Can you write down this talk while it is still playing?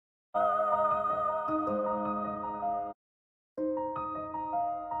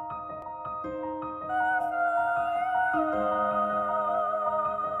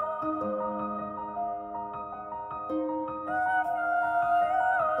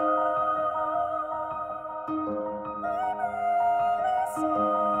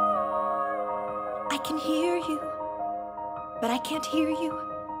can hear you, but I can't hear you.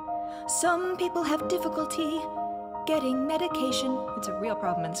 Some people have difficulty getting medication. It's a real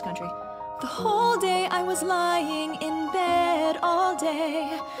problem in this country. The whole day I was lying in bed all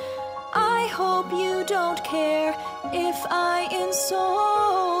day. I hope you don't care if I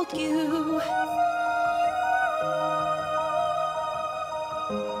insult you.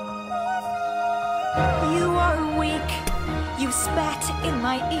 You are weak. You spat in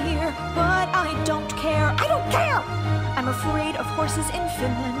my ear, but I don't care. I don't care! I'm afraid of horses in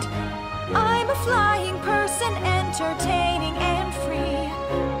Finland. I'm a flying person, entertaining and free.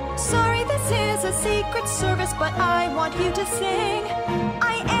 Sorry, this is a secret service, but I want you to sing.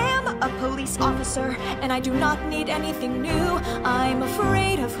 I am a police officer, and I do not need anything new. I'm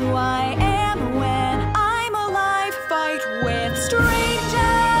afraid of who I am when I'm alive. Fight with strangers.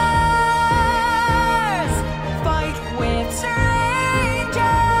 Fight with strangers.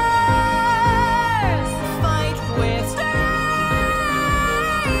 Fight with strangers.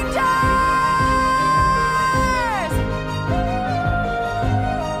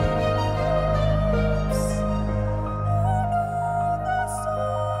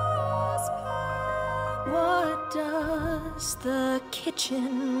 What does the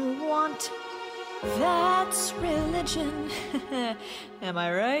kitchen want? That's religion. Am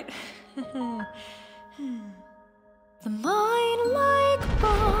I right? The mind like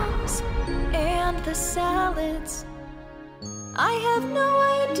bombs and the salads. I have no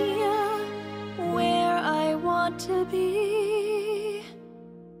idea where I want to be.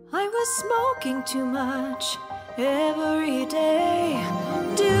 I was smoking too much every day.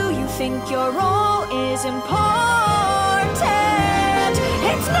 Do you think your role is important?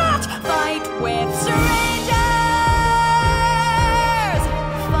 It's not! Fight with